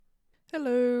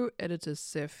Hello, Editor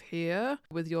Sif here,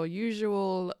 with your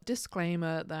usual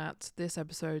disclaimer that this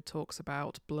episode talks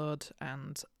about blood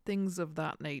and things of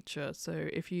that nature. So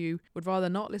if you would rather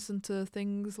not listen to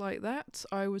things like that,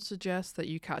 I would suggest that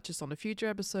you catch us on a future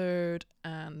episode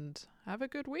and have a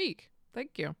good week.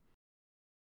 Thank you.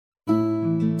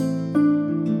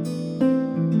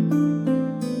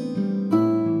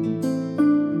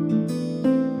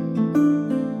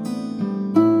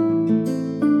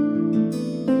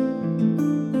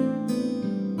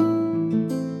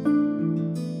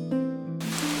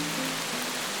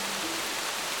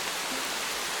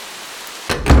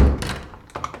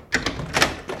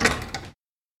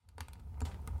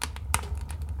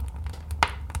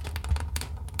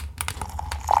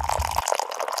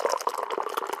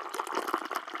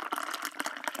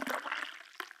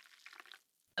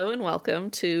 Hello and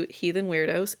welcome to Heathen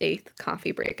Wyrdos' 8th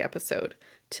coffee break episode.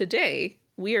 Today,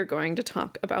 we are going to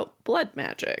talk about blood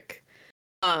magic.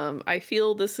 I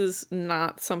feel this is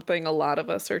not something a lot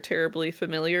of us are terribly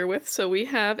familiar with, so we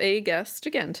have a guest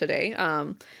again today.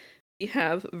 We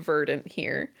have Verdant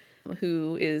here,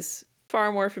 who is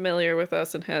far more familiar with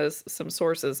us and has some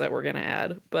sources that we're going to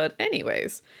add. But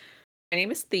anyways, my name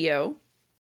is Theo.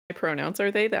 My pronouns are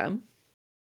they, them.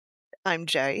 I'm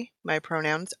Jay. My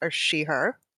pronouns are she,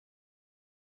 her.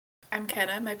 I'm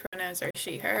Kenna. My pronouns are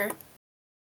she, her.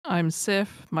 I'm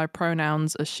Sif. My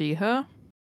pronouns are she, her.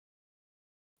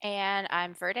 And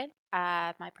I'm Verdant.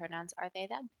 My pronouns are they,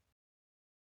 them.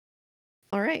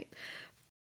 All right.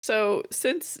 So,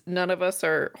 since none of us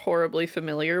are horribly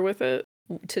familiar with it,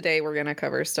 today we're going to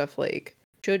cover stuff like,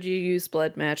 should you use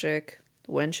blood magic?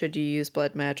 When should you use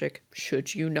blood magic?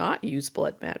 Should you not use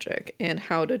blood magic? And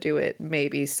how to do it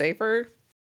maybe safer?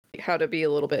 How to be a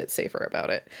little bit safer about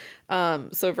it.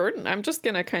 So Verdant, I'm just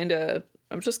gonna kind of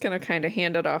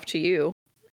hand it off to you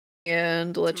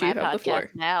and let you have the floor.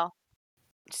 Now.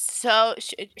 So,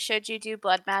 should you do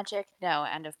blood magic? No,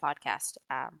 end of podcast.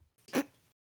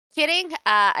 Kidding.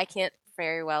 I can't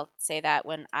very well say that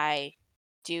when I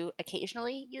do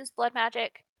occasionally use blood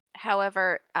magic.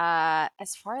 However,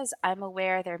 as far as I'm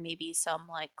aware, there may be some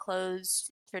like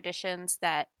closed traditions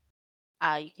that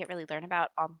you can't really learn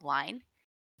about online.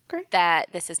 Okay.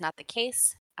 That this is not the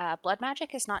case. Blood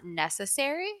magic is not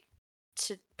necessary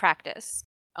to practice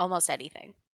almost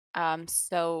anything.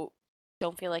 So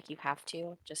don't feel like you have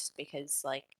to just because,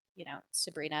 like, you know,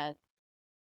 Sabrina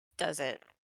does it.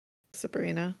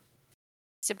 Sabrina,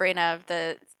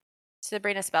 the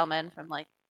Sabrina Spellman from like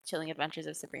Chilling Adventures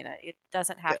of Sabrina. It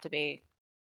doesn't have to be.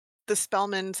 The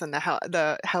Spellmans and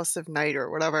the House of Night or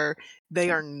whatever, they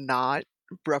are not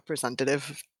representative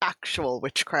of actual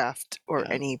witchcraft or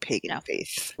any pagan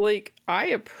faith. Like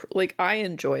I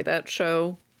enjoy that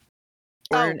show.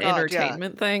 Or an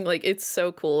entertainment thing. Like, it's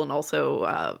so cool and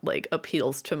also like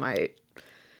appeals to my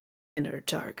inner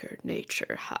darker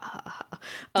nature. Ha ha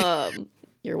ha.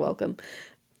 You're welcome.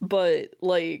 But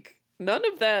like none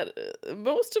of that,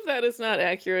 most of that is not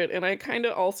accurate, and I kind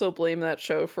of also blame that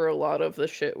show for a lot of the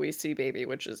shit we see baby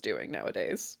witches doing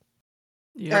nowadays.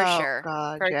 Yeah. For sure.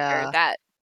 God, For yeah. sure.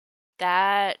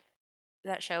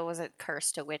 That show was a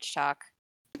curse to witch talk.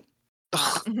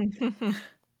 I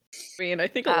mean, I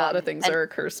think a lot of things are a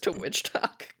curse to witch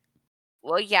talk.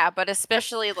 Well, yeah, but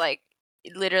especially like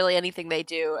literally anything they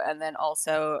do, and then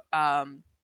also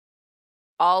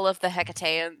all of the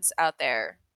Hecateans out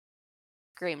there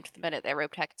screamed the minute they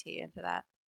roped Hecate into that.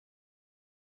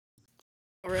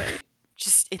 All right.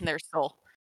 Just in their soul.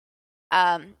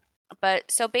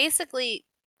 But so basically,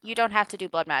 you don't have to do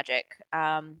blood magic.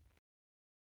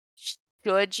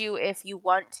 Should you, if you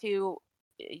want to?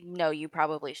 No, you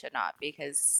probably should not,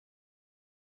 because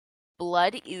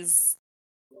blood is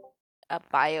a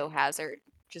biohazard,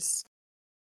 just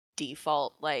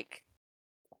default. Like,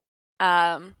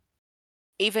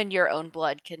 even your own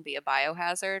blood can be a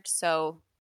biohazard. So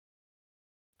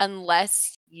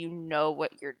unless you know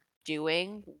what you're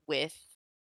doing with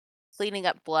cleaning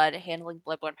up blood, handling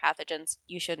bloodborne pathogens,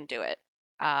 you shouldn't do it.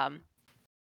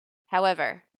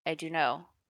 However, I do know,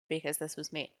 because this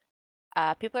was me,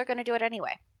 people are going to do it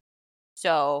anyway.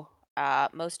 So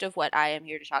most of what I am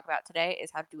here to talk about today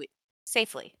is how to do it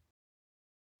safely,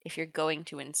 if you're going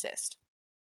to insist.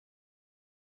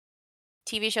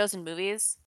 TV shows and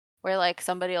movies where like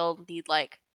somebody will need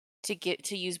like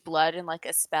to use blood in like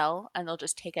a spell, and they'll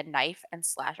just take a knife and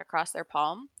slash across their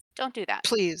palm. Don't do that.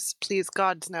 Please,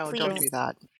 God's no, don't do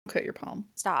that. Cut your palm.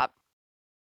 Stop.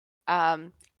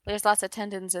 There's lots of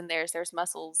tendons in there. There's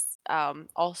muscles.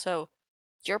 Also,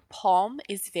 your palm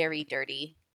is very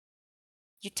dirty.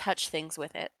 You touch things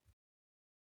with it.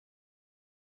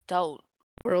 Don't.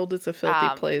 World is a filthy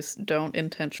place. Don't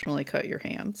intentionally cut your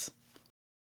hands.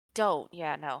 don't.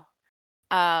 Yeah, no.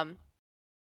 Um,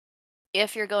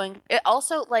 if you're going, it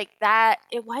also like that,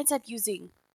 it winds up using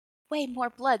way more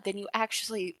blood than you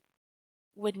actually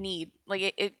would need.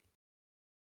 Like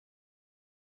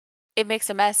it makes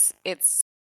a mess. It's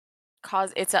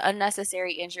an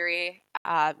unnecessary injury.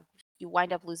 You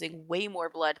wind up losing way more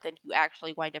blood than you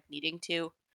actually wind up needing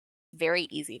to. Very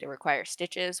easy to require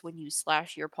stitches when you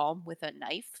slash your palm with a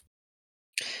knife.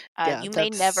 Yeah, You may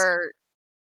that's never.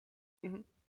 Mhm.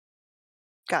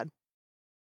 God.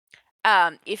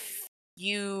 If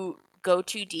you go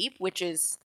too deep, which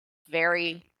is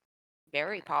very,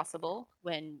 very possible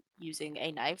when using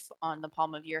a knife on the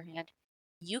palm of your hand,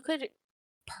 you could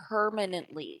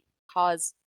permanently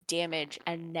cause damage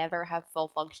and never have full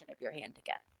function of your hand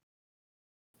again.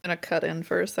 I'm gonna cut in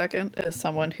for a second as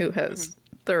someone who has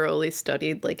thoroughly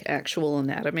studied like actual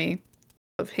anatomy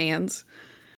of hands.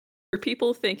 For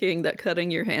people thinking that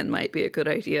cutting your hand might be a good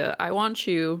idea, I want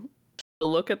you to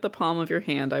look at the palm of your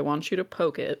hand. I want you to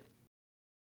poke it.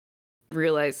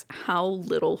 Realize how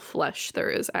little flesh there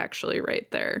is actually right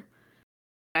there.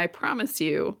 I promise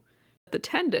you, the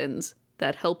tendons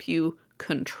that help you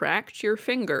contract your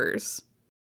fingers,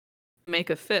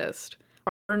 make a fist,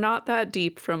 are not that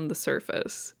deep from the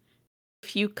surface.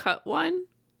 If you cut one,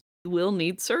 you will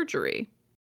need surgery.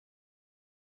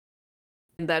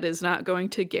 And that is not going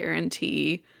to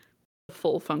guarantee the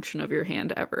full function of your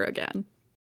hand ever again.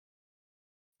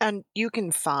 And you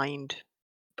can find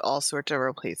all sorts of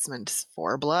replacements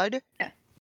for blood. Yeah.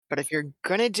 But if you're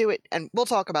going to do it, and we'll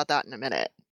talk about that in a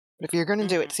minute, but if you're going to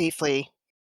do it safely,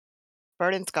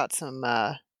 Verdant's got some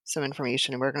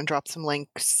information, and we're going to drop some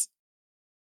links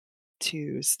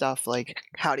to stuff like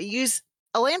how to use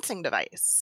a lancing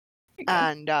device.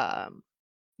 And,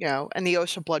 and the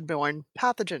OSHA bloodborne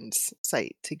pathogens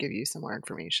site to give you some more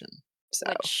information. So,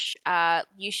 Which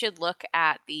you should look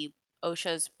at the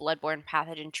OSHA's bloodborne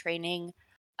pathogen training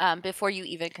before you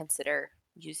even consider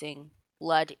using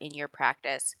blood in your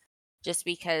practice. Just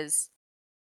because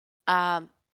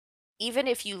even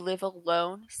if you live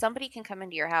alone, somebody can come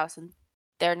into your house and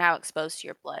they're now exposed to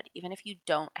your blood. Even if you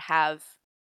don't have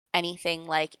anything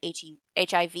like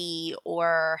HIV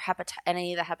or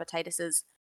any of the hepatitises,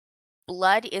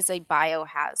 blood is a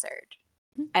biohazard,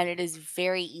 and it is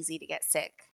very easy to get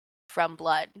sick from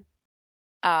blood.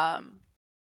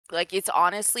 Like it's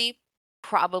honestly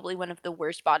probably one of the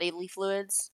worst bodily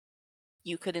fluids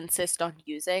you could insist on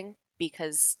using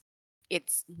because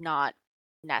it's not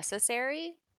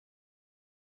necessary.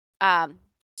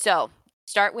 So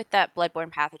start with that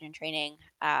bloodborne pathogen training.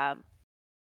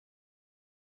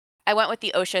 I went with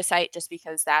the OSHA site just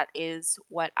because that is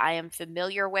what I am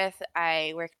familiar with.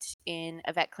 I worked in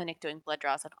a vet clinic doing blood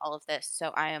draws and all of this,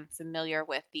 so I am familiar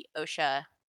with the OSHA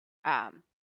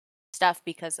stuff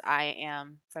because I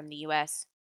am from the US.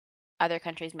 Other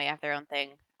countries may have their own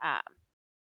thing.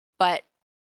 But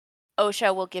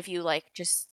OSHA will give you like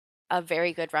just a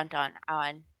very good rundown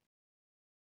on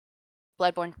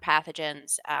bloodborne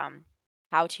pathogens,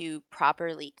 how to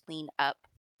properly clean up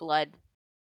blood,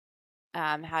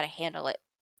 how to handle it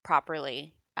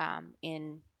properly.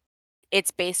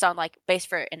 It's based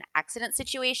for an accident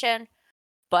situation,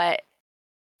 but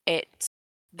it's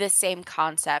the same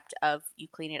concept of you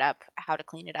clean it up, how to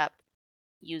clean it up,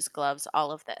 use gloves,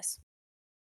 all of this.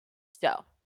 So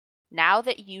now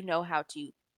that you know how to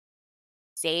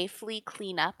safely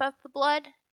clean up of the blood,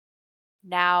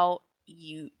 now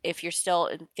if you're still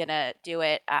gonna do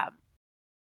it,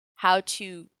 how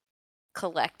to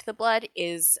collect the blood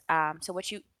is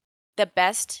the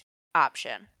best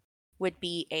option would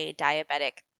be a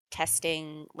diabetic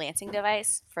testing lancing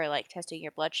device for like testing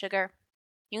your blood sugar.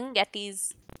 You can get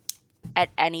these at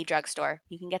any drugstore.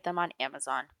 You can get them on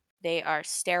Amazon. They are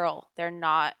sterile. They're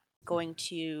not going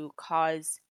to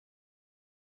cause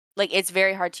it's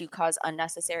very hard to cause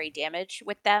unnecessary damage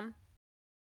with them.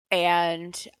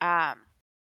 And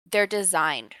they're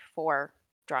designed for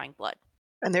drawing blood.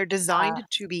 and they're designed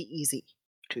to be easy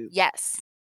to. Yes.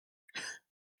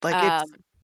 Like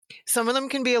some of them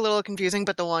can be a little confusing,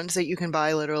 but the ones that you can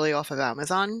buy literally off of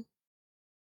Amazon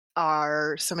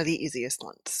are some of the easiest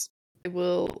ones. I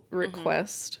will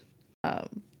request,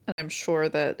 and I'm sure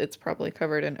that it's probably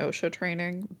covered in OSHA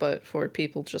training, but for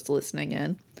people just listening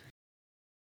in,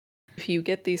 if you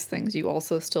get these things, you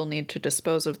also still need to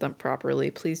dispose of them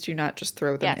properly. Please do not just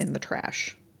throw them in the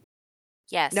trash.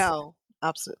 Yes. No,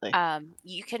 absolutely.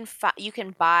 You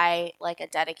can buy like a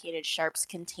dedicated sharps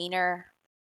container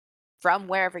from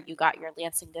wherever you got your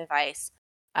lancing device.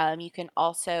 You can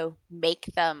also make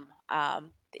them.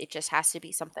 It just has to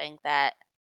be something that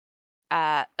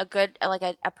a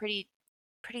pretty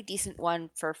pretty decent one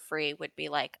for free would be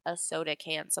like a soda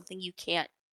can, something you can't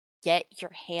get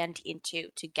your hand into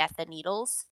to get the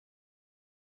needles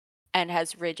and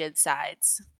has rigid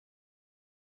sides.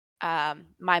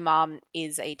 My mom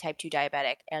is a type 2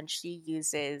 diabetic and she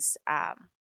uses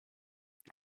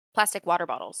plastic water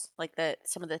bottles, like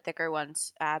some of the thicker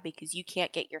ones, because you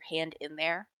can't get your hand in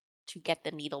there to get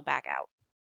the needle back out.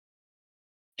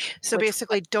 So Which-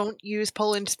 basically, don't use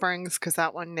Poland Springs because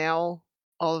that one now,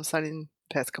 all of a sudden,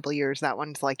 past couple of years, that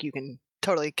one's like you can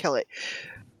totally kill it.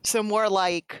 So more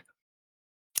like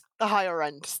the higher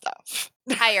end stuff.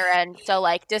 Higher end, so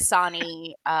like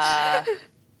Dasani,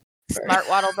 smart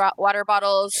water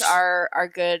bottles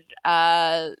are good.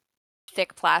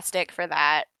 Thick plastic for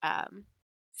that.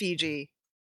 Fiji.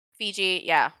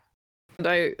 Yeah.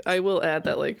 And I will add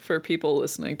that, like, for people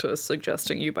listening to us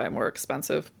suggesting you buy more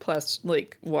expensive plastic,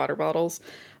 like, water bottles,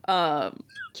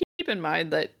 keep in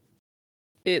mind that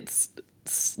it's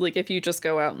like, if you just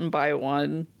go out and buy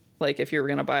one, like, if you're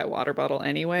gonna buy a water bottle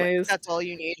anyways, That's all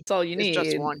you need. it's all you It's need,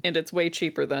 just one. and it's way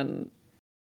cheaper than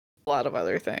a lot of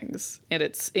other things, and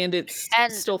it's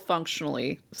And- still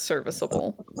functionally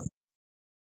serviceable.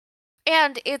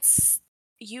 And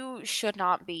you should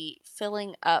not be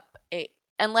filling up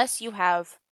unless you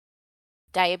have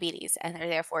diabetes and are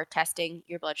therefore testing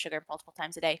your blood sugar multiple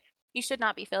times a day. You should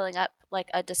not be filling up like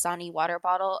a Dasani water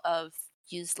bottle of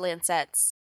used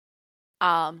Lancets.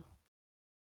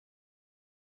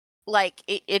 Like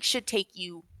it should take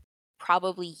you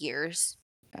probably years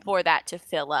for that to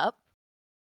fill up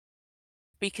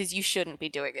because you shouldn't be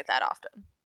doing it that often.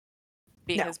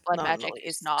 Because blood not in the magic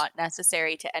is least. not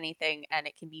necessary to anything, and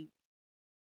it can be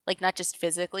like not just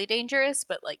physically dangerous,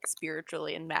 but like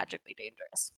spiritually and magically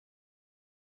dangerous.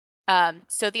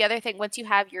 So the other thing, once you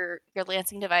have your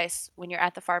lancing device, when you're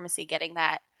at the pharmacy getting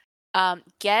that,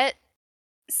 get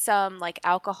some like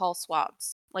alcohol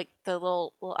swabs, like the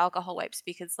little alcohol wipes,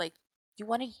 because like you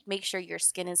want to make sure your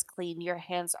skin is clean, your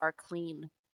hands are clean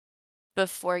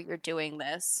before you're doing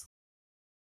this.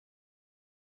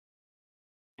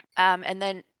 And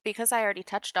then because I already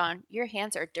touched on, your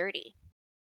hands are dirty.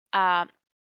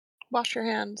 Wash your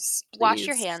hands. Wash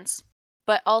your please. hands,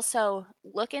 but also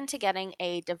look into getting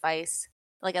a device,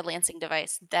 like a lancing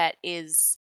device that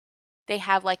is, they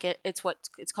have like it's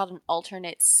called an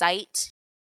alternate site,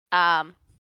 like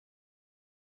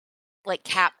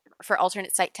cap for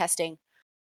alternate site testing,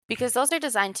 because those are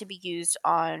designed to be used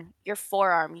on your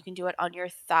forearm. You can do it on your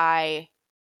thigh,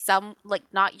 some like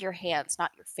not your hands,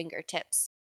 not your fingertips.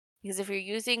 Because if you're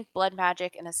using blood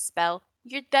magic in a spell,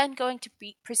 you're then going to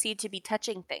proceed to be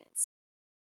touching things.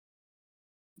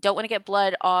 Don't want to get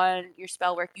blood on your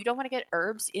spell work. You don't want to get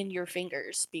herbs in your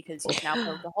fingers because you've now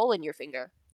poked a hole in your finger.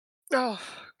 Oh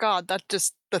God,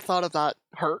 the thought of that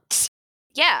hurts.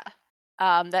 Yeah.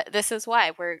 This is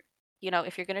why we're,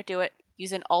 if you're gonna do it,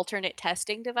 use an alternate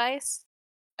testing device.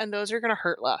 And those are going to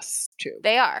hurt less too.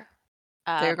 They are.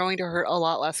 They're going to hurt a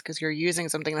lot less because you're using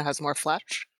something that has more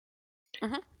flesh.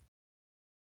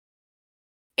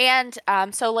 And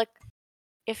so like,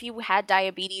 if you had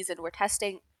diabetes and were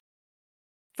testing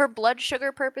for blood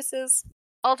sugar purposes,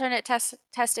 alternate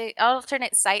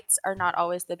sites are not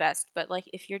always the best. But like,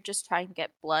 if you're just trying to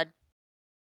get blood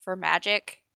for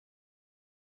magic,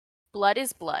 blood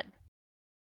is blood.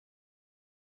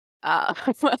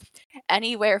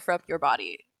 Anywhere from your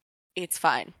body, it's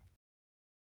fine.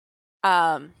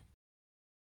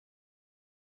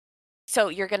 So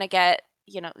you're gonna get,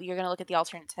 you're gonna look at the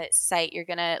alternate site. You're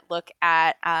gonna look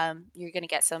at, you're gonna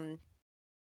get some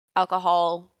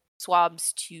alcohol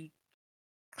swabs to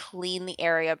clean the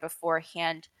area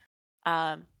beforehand.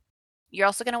 You're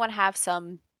also gonna want to have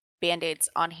some Band-Aids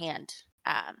on hand,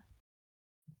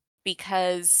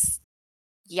 because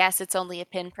yes, it's only a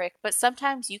pinprick, but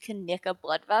sometimes you can nick a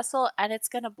blood vessel and it's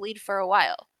gonna bleed for a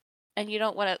while, and you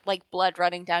don't want to like blood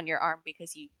running down your arm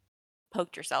because you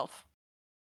poked yourself.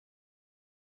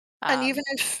 And even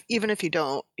if you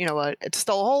don't, you know what? It's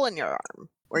still a hole in your arm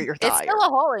or your thigh. It's still a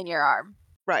hole in your arm.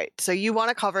 Right. So you want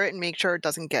to cover it and make sure it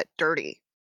doesn't get dirty.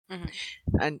 Mhm.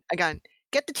 And again,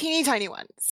 get the teeny tiny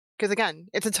ones. Because again,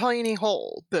 it's a tiny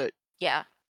hole, but Yeah.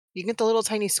 you can get the little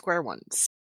tiny square ones.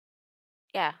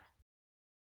 Yeah.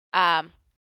 And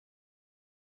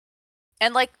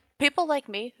like people like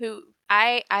me who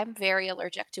I'm very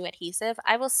allergic to adhesive,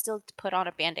 I will still put on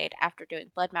a Band-Aid after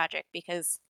doing blood magic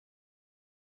because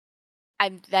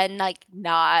I'm then like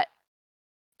not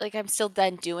like I'm still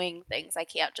then doing things. I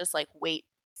can't just like wait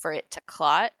for it to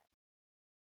clot.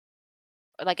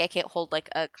 Like I can't hold like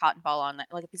a cotton ball on it,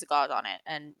 like a piece of gauze on it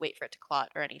and wait for it to clot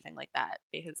or anything like that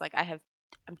because like I'm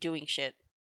doing shit.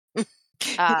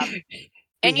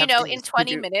 And have in things to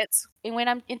 20 do. minutes, and when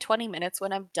I'm in 20 minutes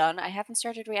when I'm done, I haven't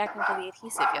started reacting to the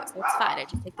adhesive yet, so it's fine. I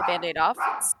just take the band-aid off,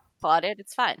 it's clotted,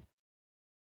 it's fine.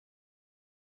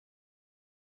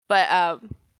 But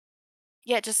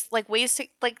yeah, just like ways to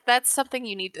like that's something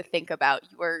you need to think about.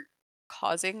 You are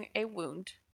causing a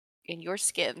wound in your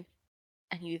skin,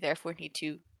 and you therefore need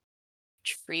to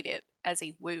treat it as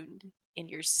a wound in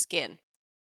your skin.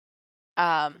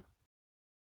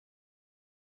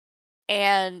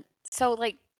 And so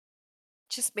like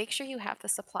just make sure you have the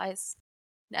supplies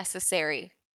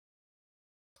necessary,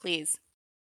 please.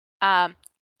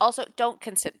 Also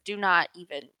do not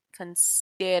even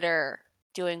consider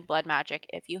doing blood magic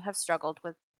if you have struggled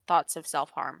with thoughts of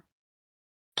self-harm.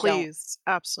 Please,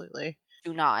 absolutely.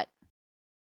 Do not.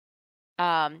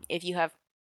 If you have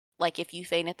if you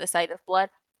faint at the sight of blood,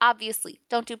 obviously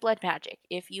don't do blood magic.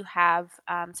 If you have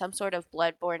some sort of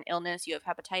blood-borne illness, you have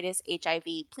hepatitis,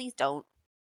 HIV, please don't.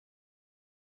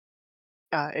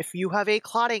 If you have a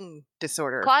clotting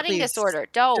disorder, Clotting please disorder,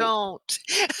 don't. don't.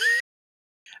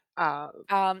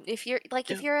 If you're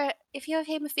don't. if you have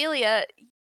hemophilia,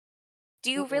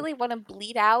 do you really want to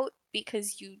bleed out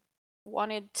because you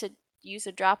wanted to use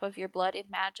a drop of your blood in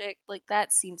magic? Like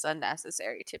that seems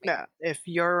unnecessary to me. Yeah, if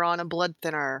you're on a blood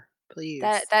thinner, please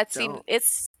That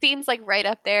seems like right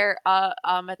up there at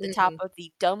the top Mm-mm. of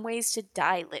the dumb ways to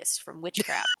die list from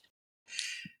witchcraft.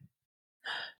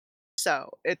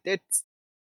 So it's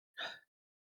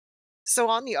so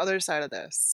on the other side of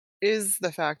this is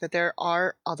the fact that there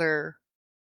are other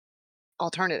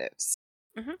alternatives.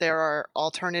 Mhm. There are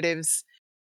alternatives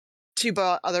to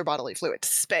other bodily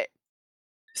fluids.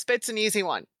 Spit's an easy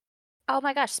one. Oh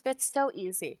my gosh, spit's so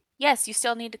easy. Yes, you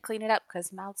still need to clean it up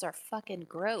because mouths are fucking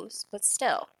gross, but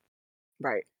still.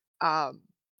 Right.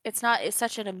 It's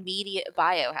such an immediate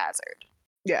biohazard.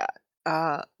 Yeah.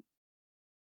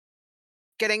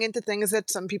 Getting into things that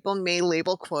some people may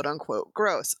label quote unquote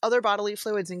gross. Other bodily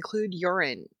fluids include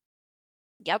urine.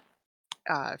 Yep.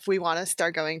 If we want to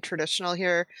start going traditional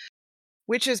here,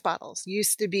 witches' bottles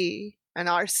used to be and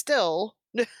are still,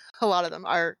 a lot of them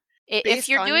are If based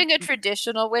you're on doing a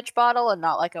traditional witch bottle and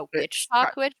not like a witch right,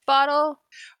 talk witch bottle,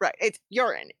 right. It's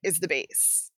urine is the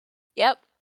base. yep.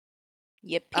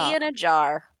 You pee in a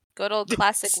jar. Good old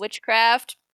classic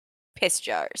witchcraft piss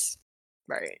jars.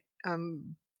 Right. I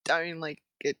mean, like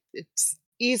it's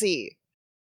easy.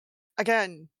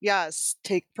 Again, yes,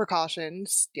 take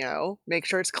precautions. Make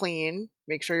sure it's clean.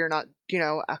 Make sure you're not,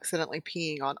 accidentally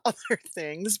peeing on other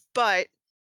things. But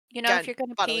If again, you're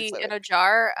gonna bodily pee in fluid. a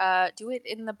jar, do it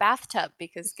in the bathtub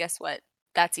because guess what?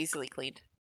 That's easily cleaned.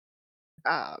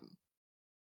 Um,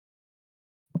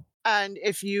 and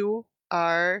if you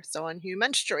are someone who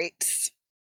menstruates,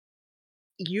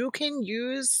 you can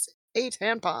use a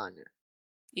tampon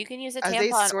You can use a as a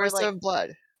tampon or source of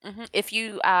blood. if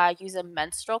you use a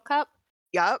menstrual cup,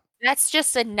 Yep. that's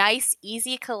just a nice,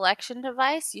 easy collection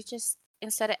device. You just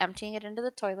instead of emptying it into the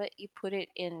toilet, you put it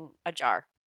in a jar.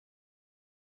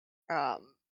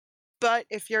 But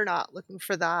if you're not looking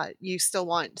for that, you still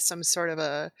want some sort of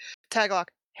a tag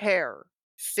lock, hair,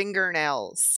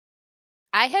 fingernails.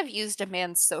 I have used a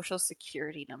man's social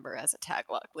security number as a tag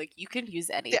lock. Like you can use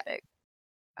anything.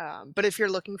 But if you're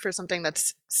looking for something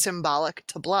that's symbolic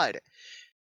to blood,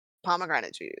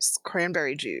 pomegranate juice,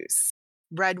 cranberry juice,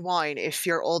 red wine if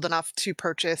you're old enough to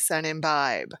purchase and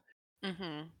imbibe. Mm-hmm.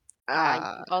 You Uh,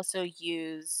 can also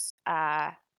use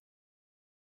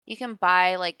you can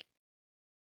buy like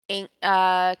ink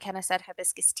kind of said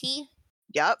hibiscus tea.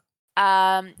 yep.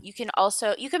 You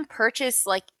can purchase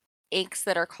like inks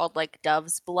that are called like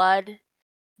dove's blood.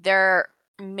 They're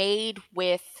made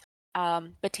with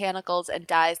botanicals and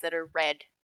dyes that are red.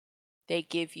 They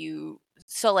give you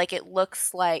so like it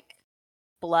looks like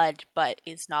blood but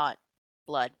is not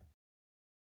blood.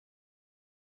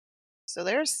 So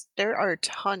there are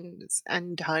tons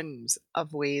and tons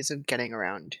of ways of getting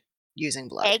around using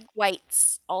blood. Egg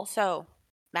whites also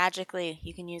magically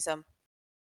you can use them.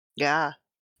 Yeah,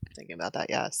 thinking about that,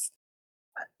 yes.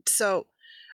 So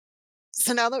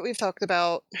now that we've talked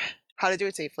about how to do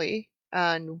it safely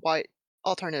and what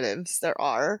alternatives there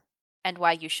are, And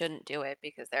why you shouldn't do it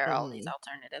because there are all these Mhm.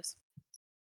 alternatives.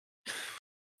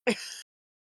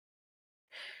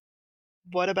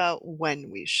 What about when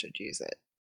we should use it?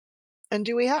 And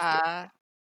do we have to?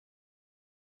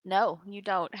 No, you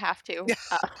don't have to.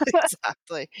 Yeah,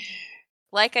 exactly.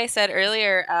 Like I said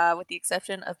earlier, with the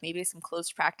exception of maybe some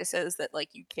closed practices that like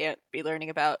you can't be learning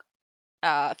about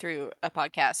through a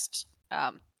podcast,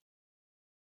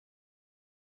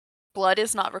 blood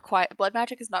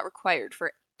magic is not required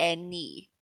for any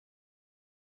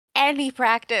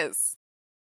practice.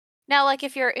 Now, like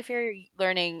if you're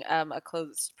learning a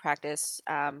closed practice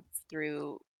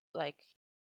through like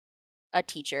a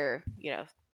teacher,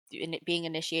 being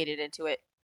initiated into it,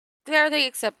 they're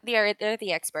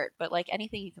the expert. But like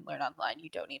anything you can learn online, you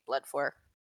don't need blood for.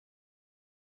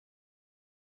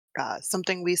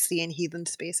 Something we see in heathen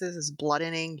spaces is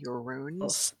bloodening your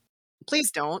runes.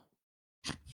 Please don't.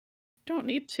 Don't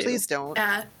need to. Please don't.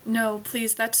 No,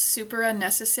 please, that's super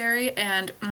unnecessary,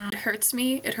 and it hurts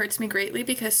me. It hurts me greatly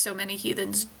because so many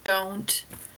heathens don't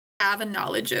have a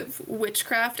knowledge of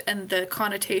witchcraft and the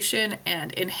connotation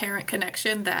and inherent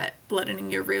connection that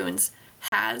bloodening your runes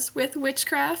has with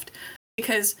witchcraft.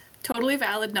 Because totally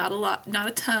valid, not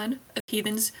a ton of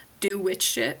heathens do witch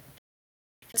shit.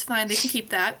 It's fine, they can keep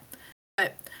that.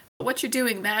 But what you're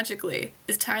doing magically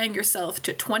is tying yourself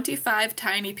to 25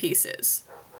 tiny pieces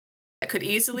that could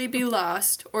easily be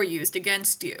lost or used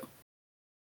against you.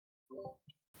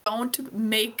 Don't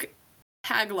make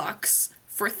taglocks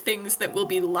for things that will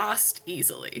be lost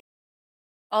easily.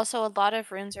 Also, a lot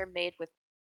of runes are made with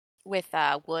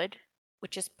wood,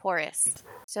 which is porous,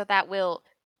 so that will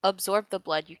absorb the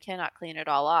blood. You cannot clean it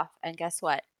all off, and guess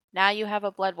what? Now you have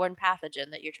a bloodborne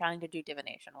pathogen that you're trying to do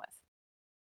divination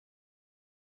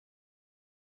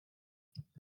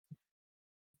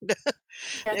with.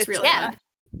 That's really bad.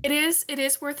 It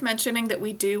is worth mentioning that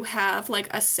we do have like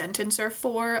a sentence or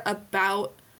four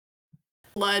about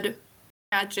blood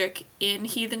magic in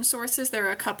heathen sources. There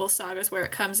are a couple sagas where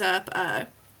it comes up,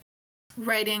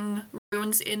 writing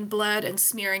runes in blood and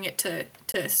smearing it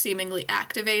to seemingly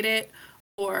activate it,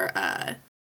 or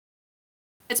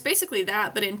it's basically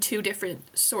that, but in two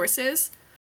different sources.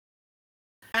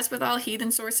 As with all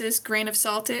heathen sources, grain of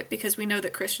salt it, because we know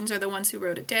that Christians are the ones who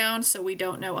wrote it down, so we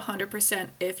don't know 100%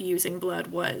 if using blood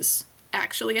was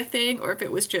actually a thing, or if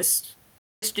it was just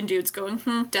Christian dudes going,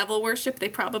 devil worship, they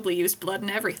probably used blood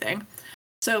and everything.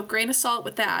 So grain of salt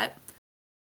with that.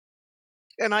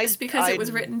 And just because it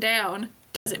was written down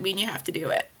doesn't mean you have to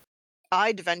do it.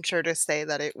 I'd venture to say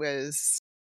that it was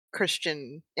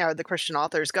Christian, the Christian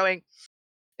authors going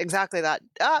exactly that.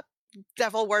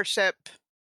 Devil worship.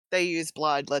 They use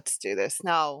blood. Let's do this.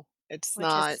 No, it's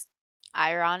not. Which is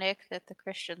ironic that the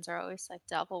Christians are always like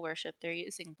devil worship. They're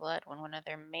using blood when one of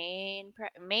their main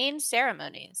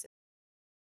ceremonies.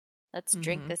 Let's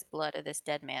drink this blood of this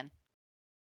dead man.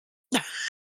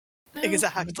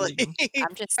 Exactly.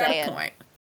 I'm just saying. Point.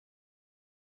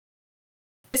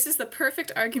 This is the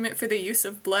perfect argument for the use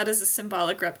of blood as a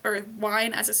symbolic or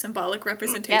wine as a symbolic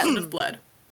representation of blood.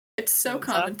 It's so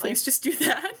common. Please just do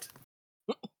that.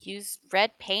 Use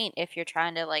red paint if you're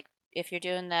trying to if you're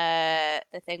doing the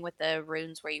thing with the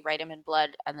runes where you write them in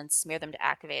blood and then smear them to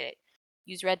activate it.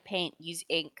 Use red paint. Use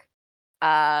ink.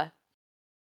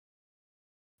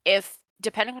 If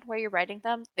depending on where you're writing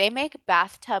them, they make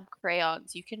bathtub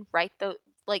crayons. You can write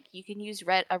you can use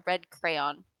a red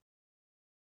crayon.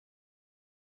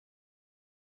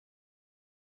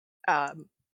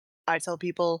 I tell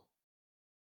people,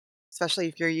 especially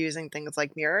if you're using things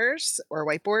like mirrors or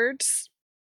whiteboards,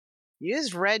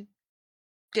 use red,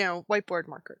 whiteboard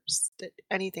markers.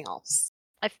 Anything else?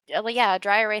 A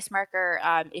dry erase marker.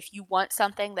 If you want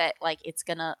something that it's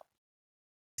gonna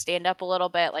stand up a little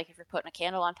bit, like if you're putting a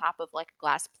candle on top of a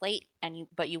glass plate,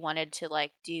 but you wanted to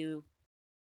do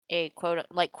a quote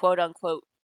unquote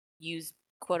use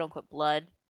quote unquote blood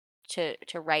to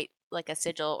write a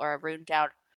sigil or a rune down.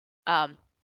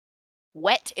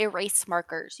 Wet erase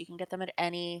markers. You can get them at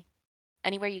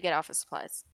anywhere you get office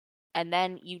supplies. And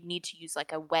then you need to use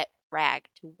a wet rag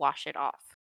to wash it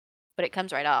off. But it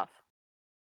comes right off.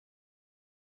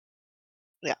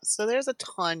 Yeah, so there's a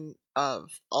ton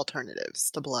of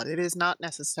alternatives to blood. It is not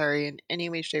necessary in any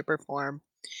way, shape, or form.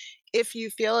 If you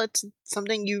feel it's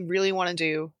something you really want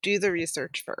to do the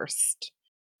research first.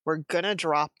 We're gonna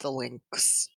drop the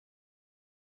links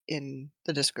in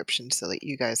the description so that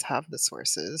you guys have the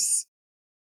sources.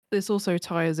 This also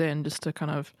ties in, just to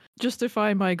kind of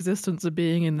justify my existence of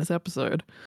being in this episode.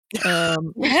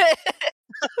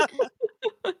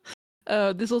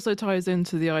 This also ties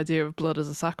into the idea of blood as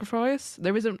a sacrifice.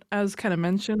 There isn't, as Kenna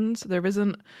mentioned, there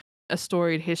isn't a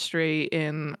storied history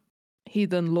in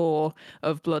heathen lore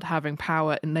of blood having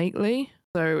power innately.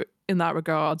 So in that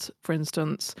regard, for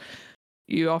instance,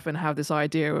 you often have this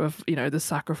idea of, the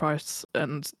sacrifice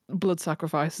and blood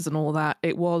sacrifices and all that.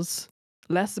 It was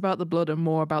less about the blood and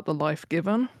more about the life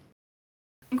given.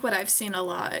 I think what I've seen a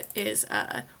lot is,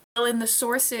 in the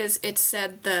sources, it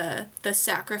said the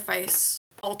sacrifice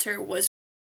altar was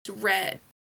red.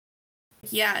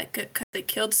 Yeah, because they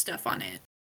killed stuff on it.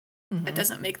 Mm-hmm. That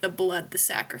doesn't make the blood the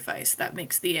sacrifice. That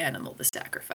makes the animal the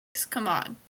sacrifice. Come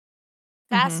on.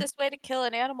 fastest way to kill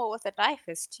an animal with a knife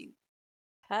is to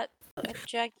cut a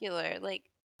jugular, like,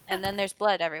 and then there's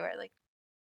blood everywhere, like.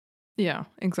 Yeah,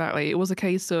 exactly. It was a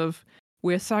case of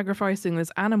we're sacrificing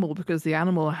this animal because the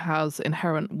animal has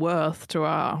inherent worth to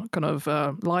our kind of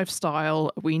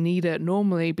lifestyle. We need it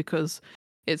normally because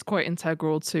it's quite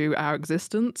integral to our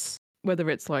existence.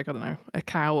 Whether it's like, I don't know, a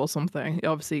cow or something, it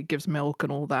obviously gives milk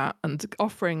and all that. And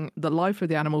offering the life of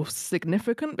the animal is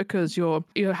significant because you're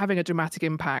having a dramatic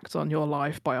impact on your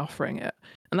life by offering it.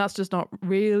 And that's just not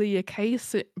really a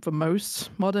case for most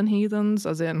modern heathens,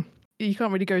 as in, you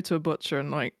can't really go to a butcher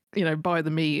and, like, you know, buy the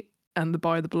meat and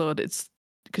buy the blood. It's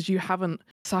because you haven't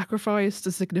sacrificed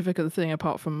a significant thing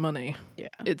apart from money. Yeah.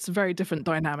 It's a very different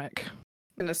dynamic.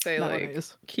 I'm gonna say,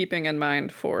 nowadays. like, keeping in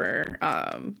mind for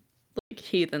like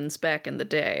heathens back in the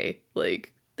day,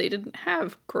 like, they didn't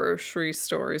have grocery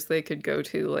stores they could go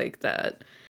to like that.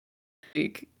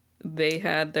 Like, they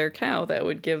had their cow that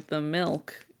would give them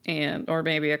milk, and or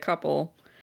maybe a couple,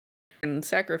 and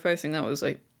sacrificing that was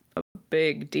like a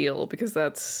big deal because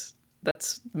that's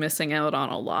missing out on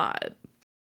a lot.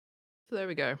 So there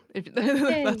we go.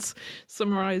 That's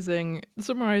summarizing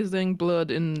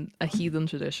blood in a heathen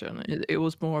tradition. It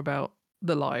was more about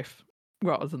the life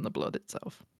rather than the blood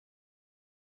itself.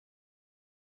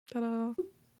 Ta-da!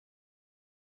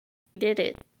 Did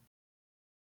it.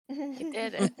 You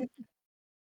did it.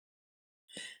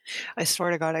 I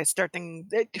swear to God, I start thinking,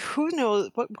 who knows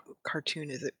what cartoon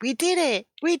is it? We did it!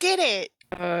 We did it!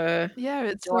 Yeah,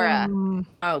 it's Dora. Oh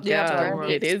Yeah, god, Dora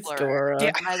it is Explorer.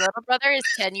 Dora. My little brother is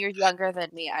 10 years younger than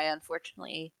me. I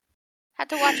unfortunately had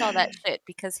to watch all that shit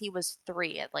because he was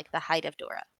 3 at like the height of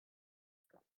Dora.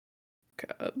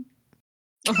 God.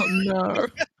 Oh no.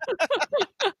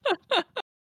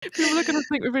 People are going to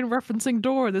think we've been referencing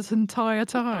Dora this entire Oh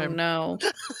time. no.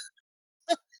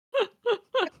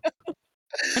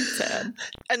 I'm sad.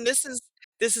 And this is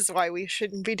why we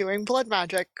shouldn't be doing blood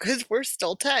magic, because we're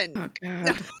still 10. Oh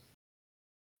god.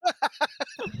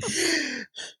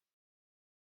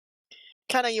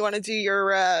 Kenna, you want to do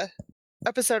your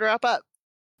episode wrap up?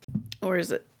 Or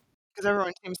is it? Because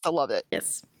everyone seems to love it.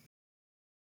 Yes.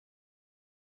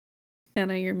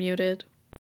 Anna, you're muted.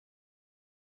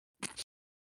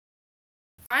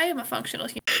 I am a functional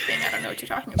human being. I don't know what you're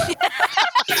talking about.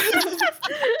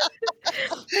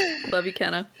 Love you,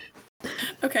 Kenna.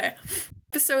 Okay.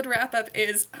 Episode wrap up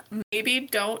is maybe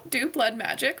don't do blood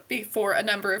magic for a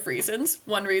number of reasons.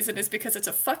 One reason is because it's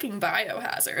a fucking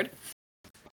biohazard.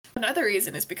 Another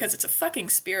reason is because it's a fucking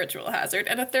spiritual hazard.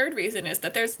 And a third reason is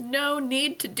that there's no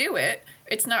need to do it.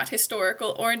 It's not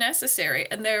historical or necessary.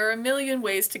 And there are a million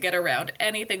ways to get around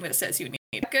anything that says you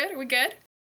need. Good? Are we good?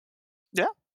 Yeah.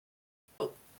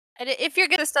 And if you're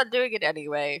gonna start doing it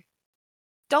anyway,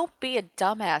 don't be a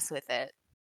dumbass with it.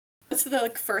 That's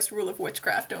the first rule of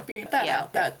witchcraft. Don't be that Yeah.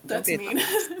 out. That's be a mean.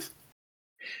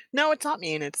 No, it's not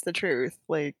mean. It's the truth.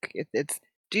 Like, it's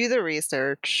do the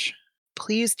research.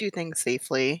 Please do things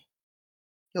safely.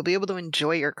 You'll be able to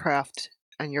enjoy your craft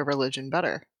and your religion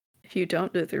better. If you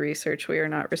don't do the research, we are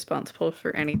not responsible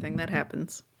for anything that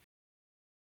happens.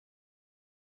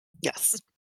 Yes.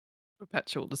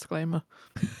 Perpetual disclaimer.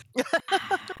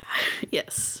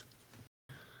 Yes.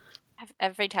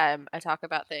 Every time I talk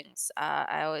about things,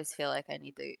 I always feel like I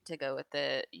need to go with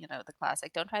the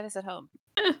classic. Don't try this at home.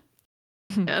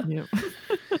 Yeah. Yep.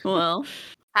 Well,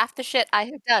 Half the shit I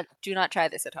have done, do not try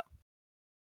this at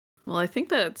home. I think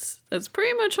that's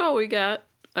pretty much all we got.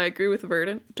 I agree with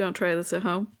Verdant. Don't try this at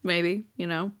home. Maybe,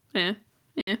 Yeah.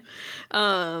 You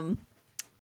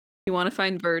want to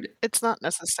find Verdant? It's not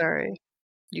necessary.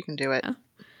 You can do it. Yeah.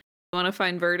 You want to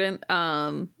find Verdant?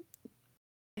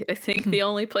 I think the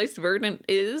only place Verdant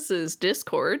is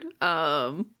Discord.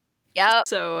 Yep.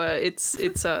 So it's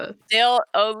Still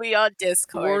only on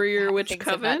Discord. Warrior Witch Things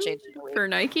have not Coven changed in a week. for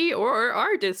Nike or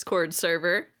our Discord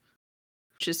server,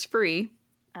 which is free.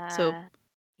 So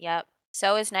Yep.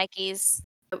 So is Nike's.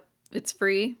 it's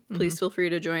free. Please feel free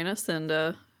to join us and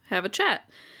have a chat.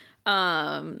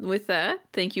 With that,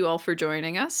 thank you all for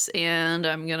joining us, and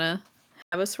I'm gonna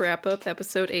have us wrap up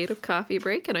episode 8 of Coffee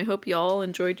Break, and I hope you all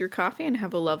enjoyed your coffee and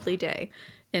have a lovely day.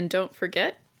 And don't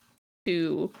forget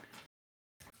to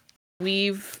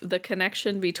weave the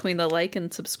connection between the like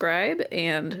and subscribe,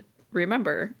 and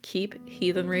remember, keep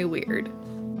heathenry weird.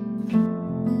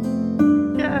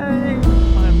 Yay!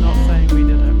 I'm not saying we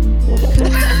did it.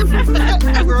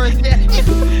 Everyone did.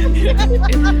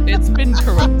 It's been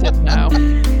corrupted now.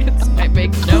 I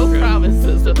make no promise.